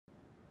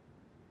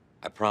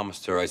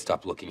promised her I'd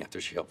stop looking after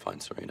she helped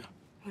find Serena.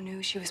 Who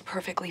knew she was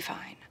perfectly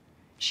fine?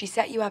 She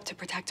set you up to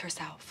protect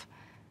herself.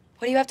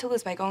 What do you have to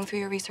lose by going through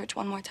your research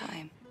one more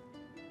time?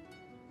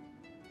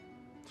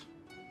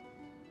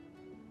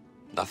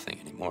 Nothing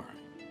anymore.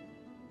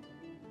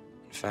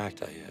 In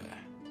fact,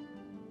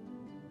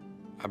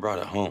 I brought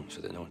it home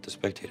so that no one, the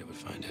Spectator, would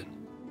find it.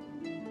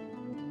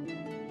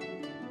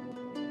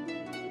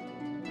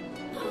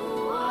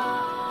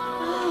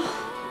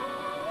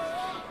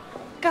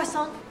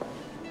 Garçon,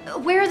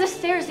 where are the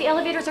stairs? The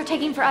elevators are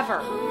taking forever.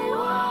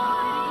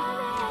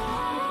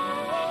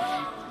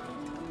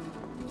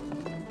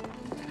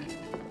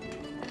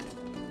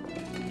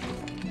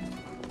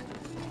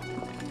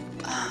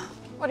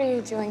 What are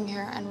you doing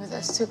here and with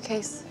a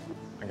suitcase?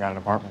 I got an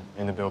apartment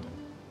in the building.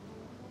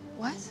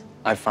 What?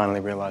 I finally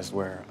realized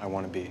where I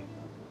want to be.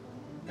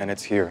 And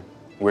it's here,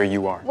 where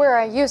you are. Where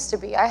I used to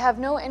be. I have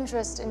no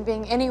interest in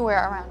being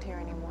anywhere around here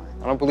anymore.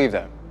 I don't believe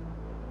that.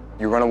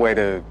 You run away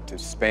to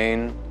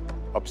Spain,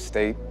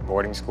 upstate,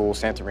 boarding school,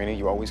 Santorini,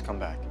 you always come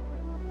back.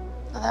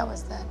 Well, that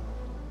was then.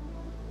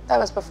 That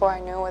was before I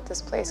knew what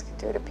this place could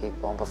do to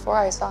people, before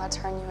I saw it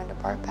turn you into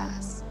Bart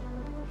Bass.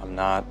 I'm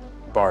not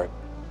Bart.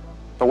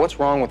 But what's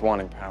wrong with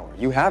wanting power?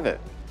 You have it.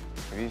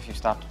 Maybe if you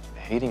stopped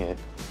hating it,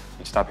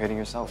 you'd stop hating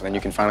yourself, and then you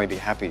can finally be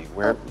happy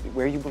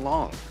where you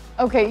belong.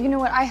 Okay, you know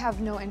what? I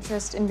have no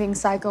interest in being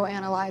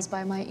psychoanalyzed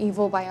by my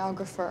evil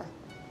biographer.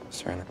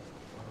 Serena,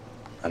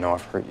 I know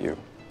I've hurt you,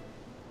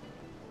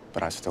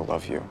 but I still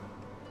love you.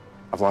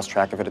 I've lost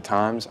track of it at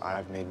times.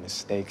 I've made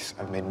mistakes.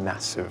 I've made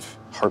massive,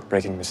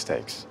 heartbreaking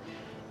mistakes.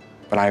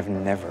 But I've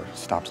never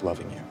stopped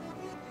loving you.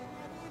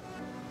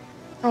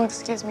 Oh,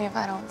 excuse me if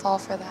I don't fall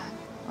for that,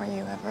 or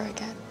you ever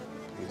again.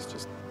 Please,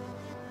 just,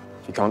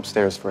 if you come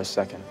upstairs for a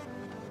second,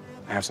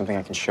 I have something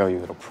I can show you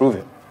that'll prove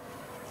it.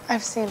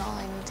 I've seen all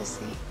I need to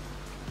see.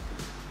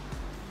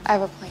 I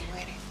have a plan.